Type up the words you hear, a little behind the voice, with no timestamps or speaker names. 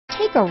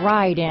Take a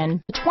ride in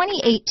the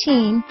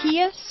 2018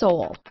 Kia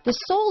Soul. The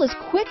Soul is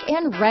quick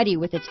and ready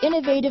with its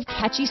innovative,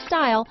 catchy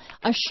style,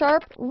 a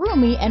sharp,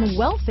 roomy, and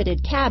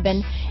well-fitted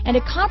cabin, and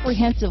a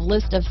comprehensive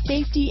list of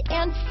safety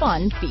and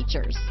fun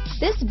features.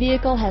 This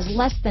vehicle has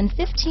less than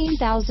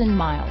 15,000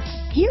 miles.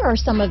 Here are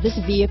some of this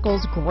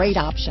vehicle's great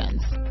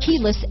options: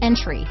 keyless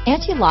entry,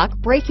 anti-lock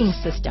braking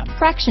system,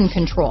 traction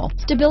control,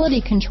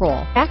 stability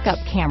control, backup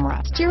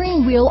camera,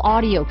 steering wheel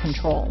audio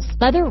controls,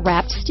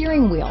 leather-wrapped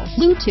steering wheel,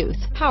 Bluetooth,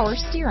 power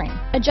steering,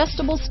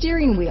 adjustable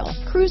steering wheel,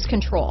 cruise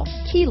control,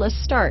 keyless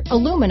start,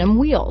 aluminum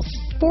wheels,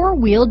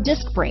 four-wheel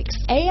disc brakes,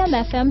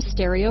 AM/FM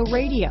stereo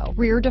radio,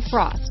 rear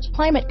defrost,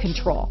 climate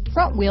control,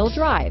 front-wheel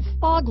drive,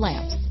 fog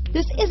lamps.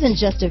 This isn't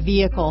just a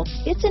vehicle,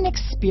 it's an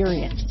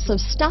experience. So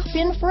stop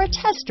in for a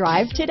test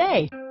drive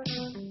today.